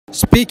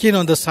Speaking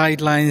on the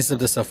sidelines of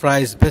the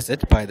surprise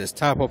visit by the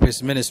staff of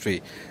his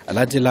ministry,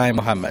 Alhaji Lai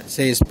Mohammed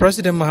says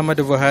President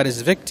Muhammadu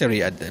Buhari's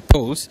victory at the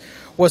polls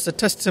was a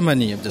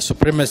testimony of the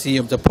supremacy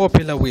of the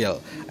popular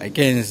will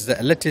against the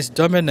elitist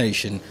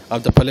domination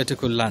of the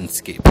political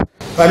landscape.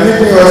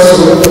 Permit me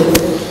also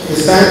to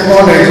thank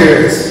all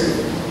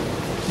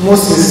Nigerians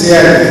most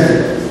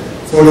sincerely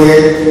for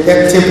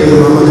electing President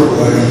Muhammadu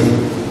Buhari.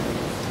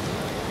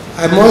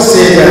 I must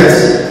say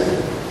that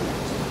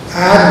I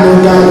had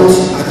no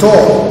doubt at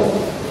all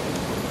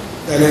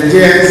that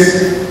Nigerians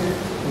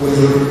will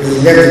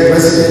elect the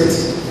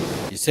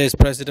president. He says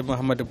President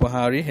Muhammadu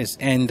Buhari has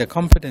earned the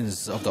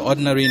confidence of the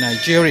ordinary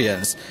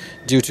Nigerians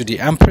due to the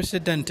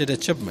unprecedented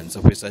achievements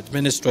of his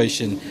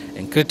administration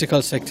in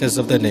critical sectors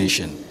of the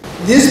nation.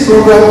 This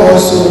program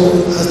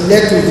also has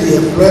led to the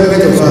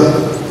employment of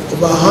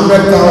over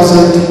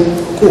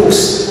 100,000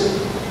 cooks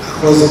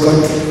across the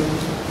country.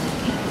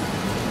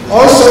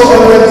 Also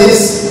under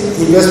this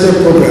investment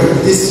program,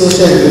 this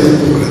social investment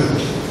program,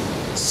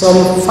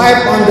 some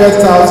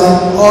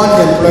 500,000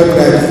 unemployed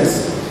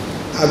graduates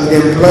have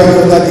been employed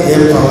under the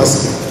Empower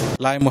scheme.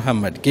 Lai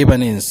Mohammed gave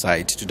an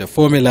insight to the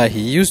formula he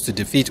used to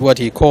defeat what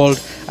he called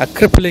a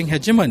crippling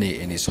hegemony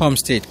in his home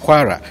state,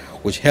 Kwara,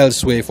 which held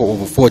sway for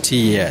over 40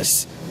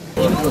 years.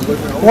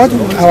 What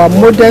our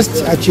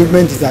modest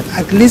achievement is that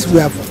at least we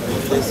have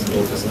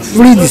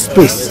freed the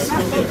space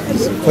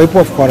for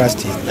people of Kwara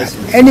State. That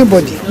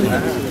anybody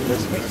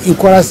in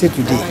Kwara State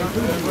today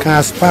can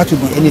aspire to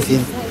be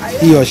anything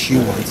he or she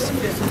wants,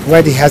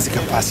 where he has the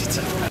capacity.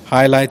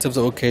 Highlight of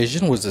the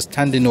occasion was the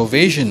standing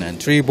ovation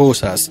and 3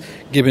 bosas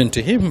given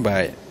to him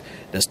by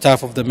the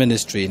staff of the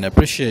ministry in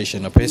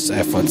appreciation of his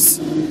efforts.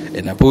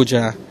 In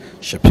Abuja,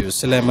 Shapir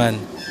Suleiman,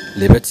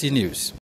 Liberty News.